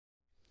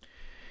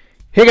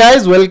Hey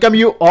guys, welcome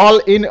you all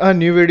in a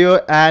new video,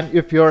 and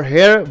if you're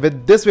here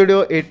with this video,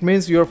 it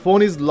means your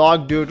phone is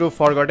locked due to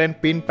forgotten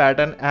pin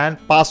pattern and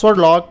password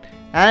locked,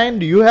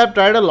 and you have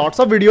tried a lots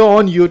of video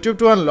on YouTube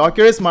to unlock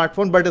your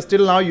smartphone, but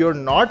still now you're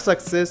not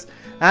success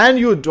and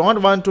you don't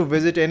want to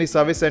visit any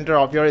service center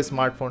of your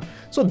smartphone.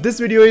 So this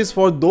video is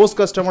for those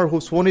customer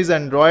whose phone is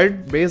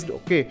Android based.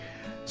 Okay,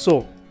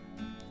 so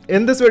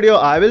in this video,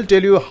 I will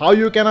tell you how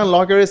you can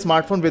unlock your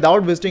smartphone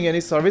without visiting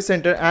any service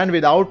center and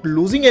without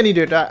losing any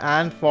data.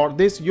 And for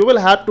this, you will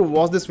have to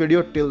watch this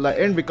video till the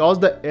end,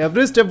 because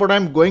every step what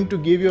I'm going to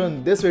give you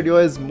in this video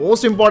is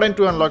most important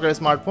to unlock your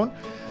smartphone.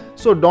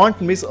 So don't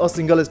miss a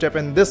single step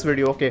in this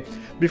video. Okay,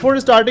 before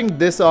starting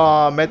this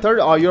method,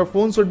 your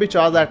phone should be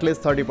charged at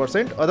least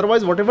 30%.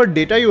 Otherwise, whatever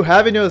data you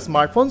have in your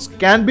smartphones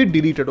can be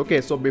deleted. Okay,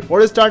 so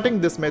before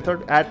starting this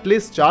method, at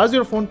least charge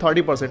your phone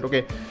 30%.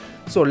 Okay,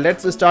 so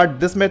let's start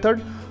this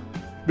method.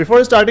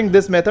 Before starting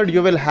this method,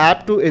 you will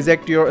have to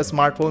eject your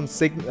smartphone's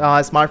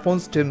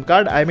SIM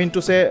card. I mean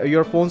to say,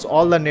 your phone's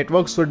all the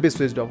networks should be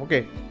switched off.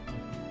 Okay,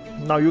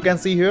 now you can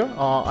see here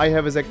I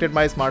have ejected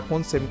my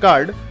smartphone SIM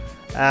card,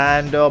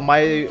 and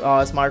my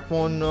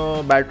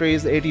smartphone battery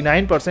is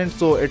 89%,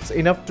 so it's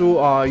enough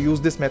to use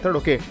this method.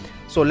 Okay,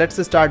 so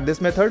let's start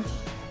this method.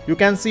 You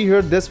can see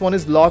here this phone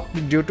is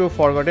locked due to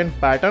forgotten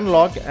pattern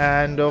lock,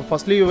 and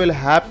firstly you will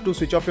have to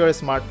switch off your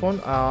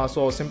smartphone.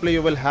 So simply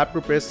you will have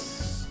to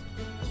press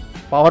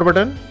power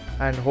button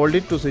and hold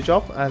it to switch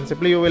off, and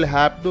simply you will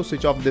have to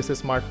switch off this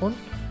smartphone.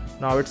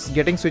 Now it's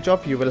getting switch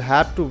off. You will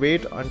have to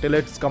wait until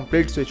it's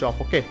complete switch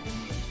off. Okay,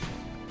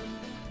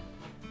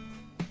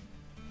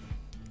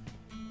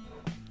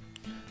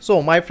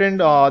 so my friend,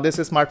 this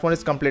smartphone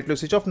is completely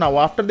switch off. Now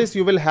after this,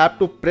 you will have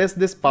to press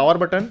this power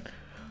button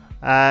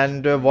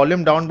and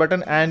volume down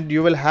button, and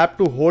you will have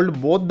to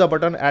hold both the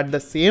button at the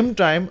same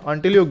time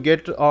until you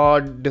get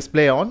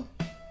display on.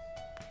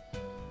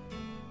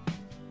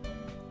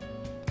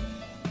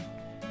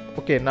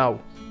 Okay, now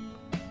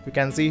you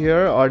can see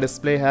here our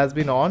display has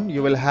been on.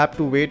 You will have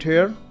to wait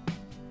here.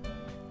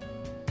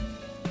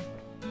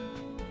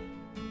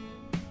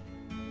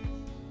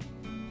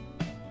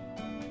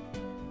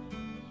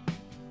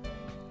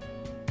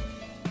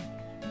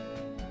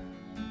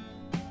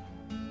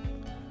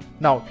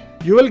 Now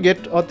you will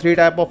get a three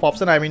type of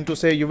option. I mean to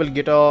say, you will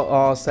get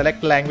a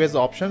select language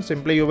option.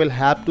 Simply you will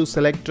have to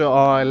select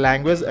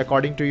language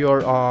according to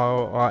your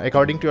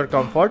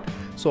comfort.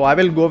 So I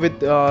will go with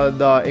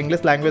the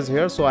English language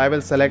here. So I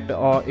will select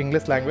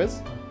English language.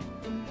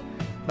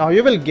 Now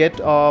you will get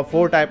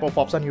four type of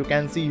option. You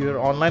can see here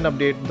online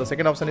update. The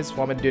second option is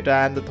format data,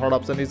 and the third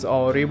option is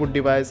reboot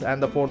device,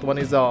 and the fourth one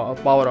is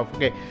power off.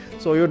 Okay,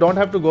 so you don't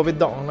have to go with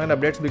the online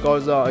updates,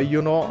 because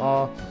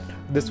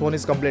this phone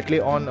is completely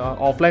on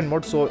offline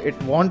mode, so it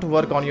won't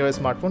work on your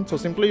smartphone. So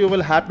simply you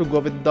will have to go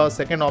with the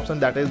second option,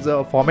 that is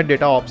format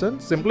data option.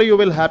 Simply you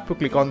will have to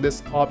click on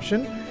this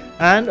option,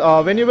 and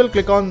when you will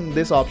click on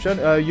this option,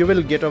 you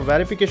will get a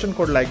verification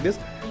code like this,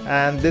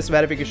 and this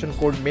verification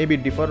code may be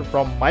differ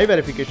from my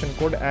verification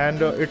code,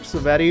 and it's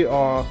very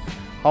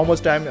how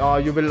much time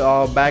you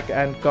will back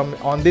and come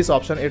on this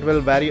option, it will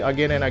vary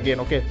again and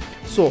again. Okay,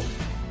 so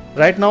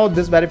right now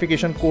this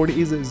verification code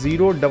is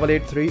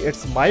 0883.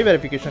 It's my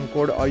verification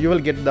code. You will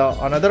get the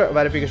another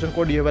verification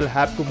code. You will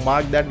have to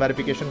mark that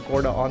verification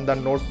code on the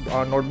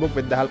notebook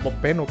with the help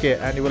of pen. Okay,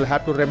 and you will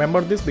have to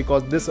remember this,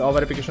 because this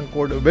verification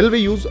code will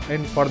be used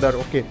in further.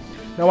 Okay,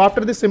 now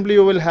after this, simply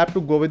you will have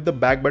to go with the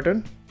back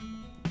button,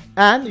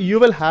 and you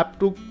will have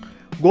to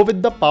go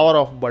with the power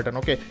off button.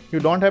 Okay, you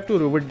don't have to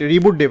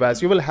reboot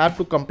device. You will have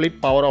to complete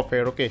power off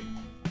here. Okay,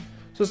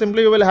 so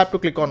simply you will have to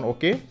click on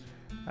OK,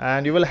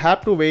 and you will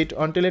have to wait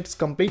until it's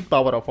complete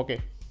power off.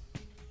 Okay,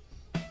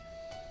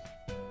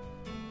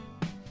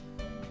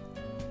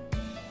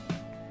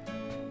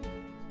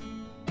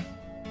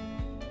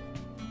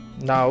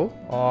 now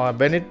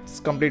when it's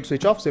complete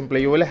switch off,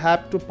 simply you will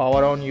have to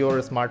power on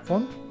your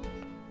smartphone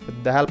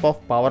with the help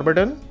of power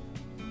button.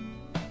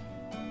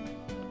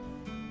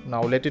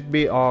 Now let it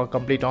be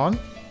complete on.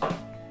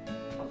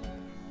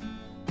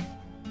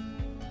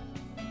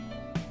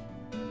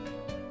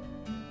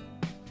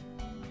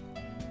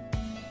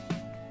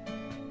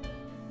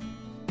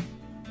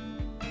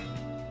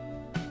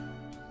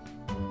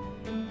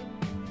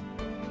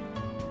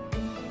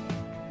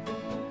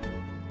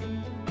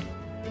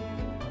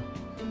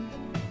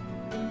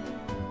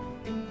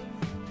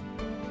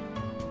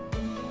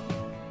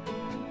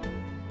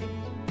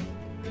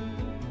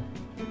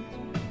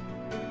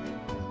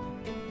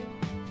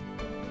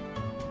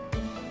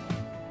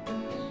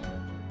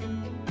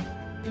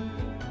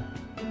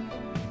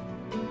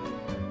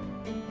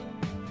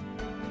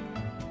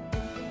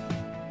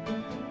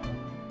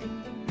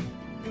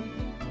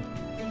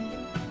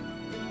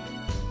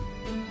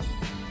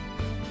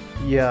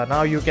 Yeah,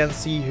 now you can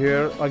see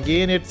here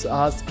again it's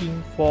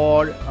asking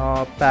for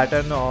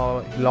pattern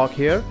lock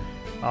here.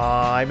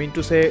 I mean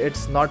to say,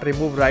 it's not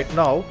removed right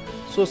now.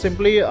 So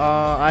simply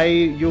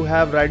you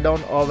have write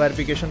down a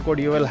verification code.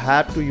 You will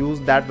have to use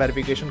that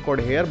verification code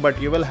here,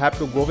 but you will have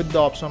to go with the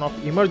option of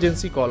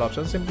emergency call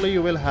option. Simply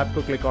you will have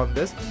to click on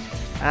this,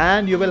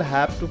 and you will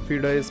have to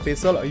feed a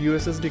special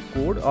USSD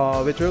code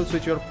which will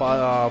switch your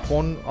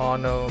phone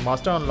on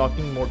master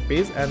unlocking mode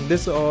page, and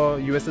this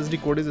USSD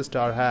code is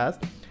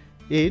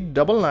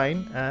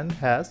 *#899 and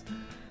 #,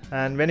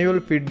 and when you will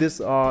feed this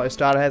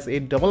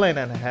 *#899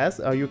 and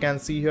 #, you can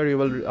see here you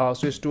will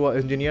switch to a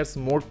engineers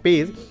mode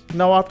page.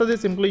 Now after this,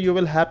 simply you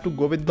will have to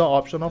go with the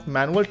option of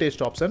manual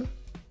test option.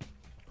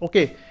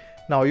 Okay,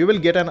 now you will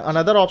get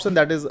another option,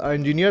 that is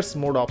engineers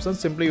mode option.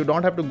 Simply you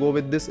don't have to go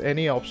with this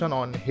any option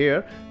on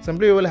here.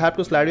 Simply you will have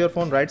to slide your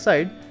phone right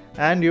side,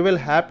 and you will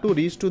have to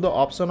reach to the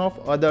option of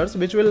others,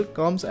 which will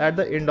comes at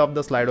the end of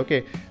the slide.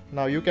 Okay,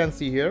 now you can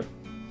see here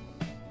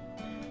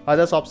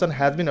others option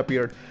has been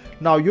appeared.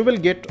 Now you will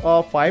get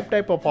 5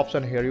 type of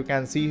option here, you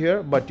can see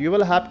here, but you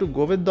will have to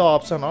go with the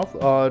option of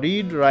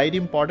read write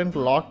important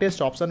log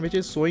test option, which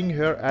is showing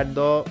here at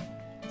the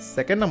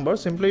second number.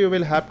 Simply you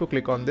will have to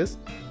click on this.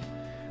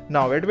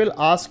 Now it will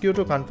ask you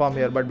to confirm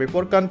here, but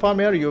before confirm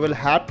here, you will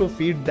have to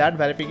feed that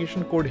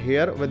verification code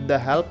here with the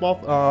help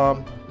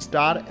of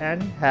star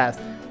and hash.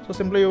 So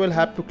simply you will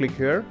have to click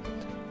here,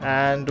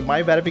 and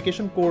my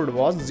verification code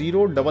was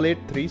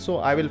 0883, so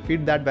I will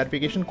feed that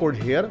verification code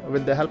here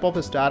with the help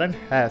of star and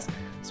hash.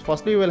 So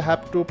firstly you will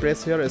have to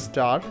press here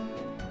star,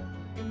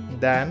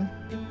 then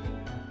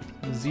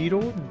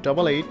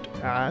 088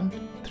 and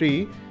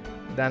 3,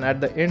 then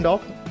at the end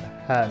of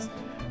hash.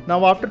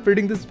 Now after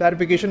feeding this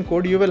verification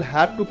code, you will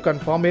have to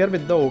confirm here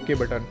with the OK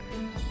button.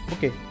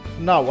 Okay,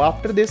 now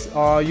after this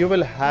you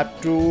will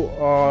have to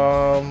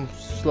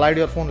slide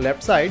your phone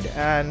left side,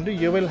 and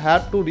you will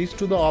have to reach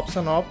to the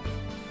option of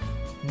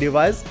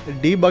device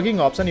debugging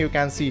option. You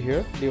can see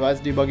here device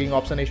debugging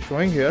option is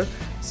showing here.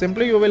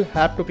 Simply you will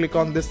have to click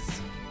on this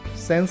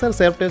sensor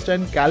self test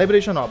and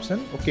calibration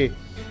option. Okay,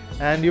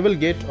 and you will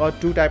get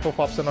 2 type of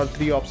option or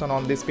 3 option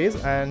on this page,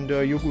 and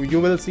you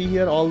will see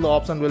here all the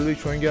option will be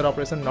showing your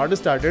operation not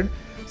started.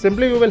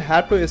 Simply you will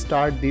have to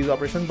start these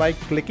operations by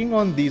clicking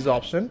on these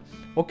option.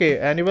 Okay,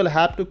 and you will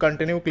have to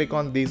continue click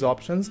on these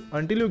options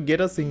until you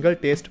get a single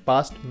test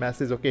passed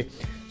message. Okay,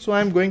 so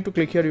I am going to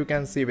click here, you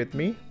can see with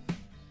me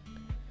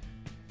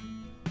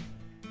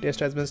test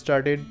has been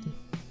started,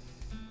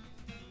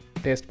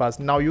 test pass.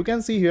 Now you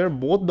can see here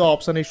both the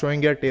option is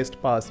showing here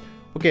test pass.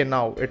 Okay,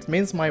 now it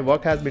means my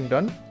work has been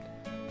done.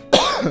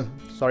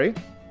 Sorry.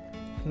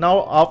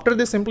 Now after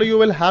this, simply you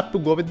will have to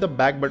go with the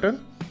back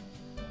button.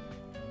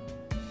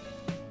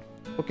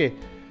 Okay,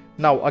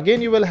 now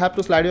again you will have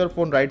to slide your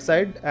phone right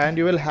side, and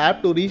you will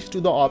have to reach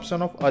to the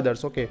option of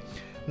others. Okay,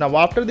 now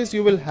after this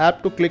you will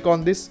have to click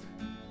on this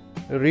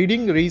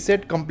reading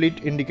reset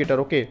complete indicator.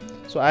 Okay,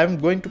 so I am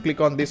going to click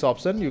on this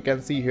option, you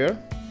can see here.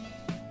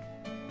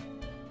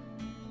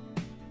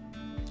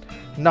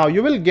 Now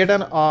you will get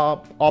an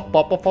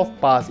pop-up of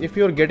pass. If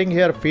you are getting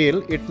here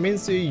fail, it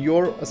means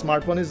your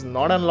smartphone is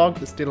not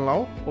unlocked still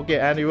now. Okay,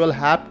 and you will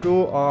have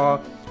to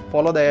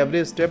follow the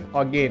every step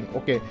again.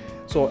 Okay,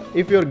 so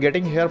if you are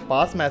getting here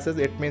pass message,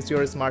 it means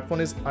your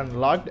smartphone is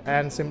unlocked,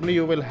 and simply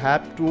you will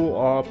have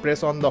to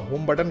press on the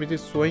home button, which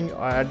is showing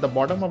at the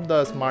bottom of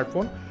the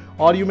smartphone,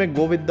 or you may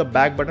go with the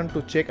back button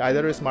to check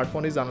either your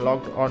smartphone is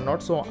unlocked or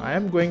not. So I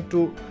am going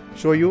to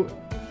show you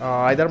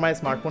either my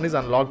smartphone is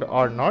unlocked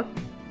or not.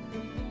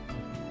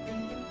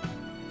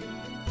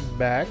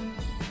 Back,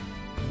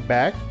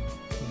 back,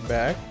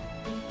 back,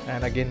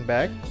 and again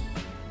back,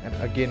 and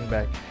again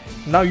back.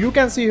 Now you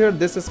can see here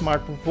this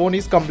smartphone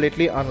is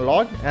completely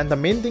unlocked, and the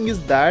main thing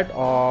is that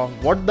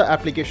what the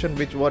application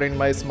which were in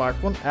my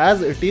smartphone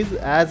as it is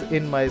as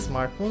in my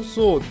smartphone.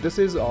 So this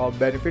is a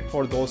benefit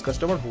for those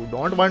customers who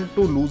don't want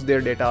to lose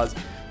their data.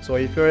 So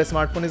if your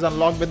smartphone is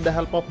unlocked with the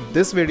help of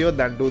this video,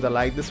 then do the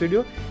like this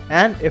video,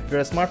 and if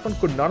your smartphone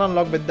could not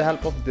unlock with the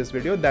help of this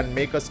video, then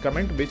make us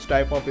comment which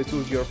type of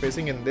issues you're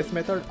facing in this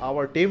method.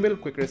 Our team will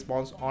quick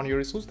response on your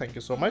issues. Thank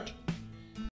you so much.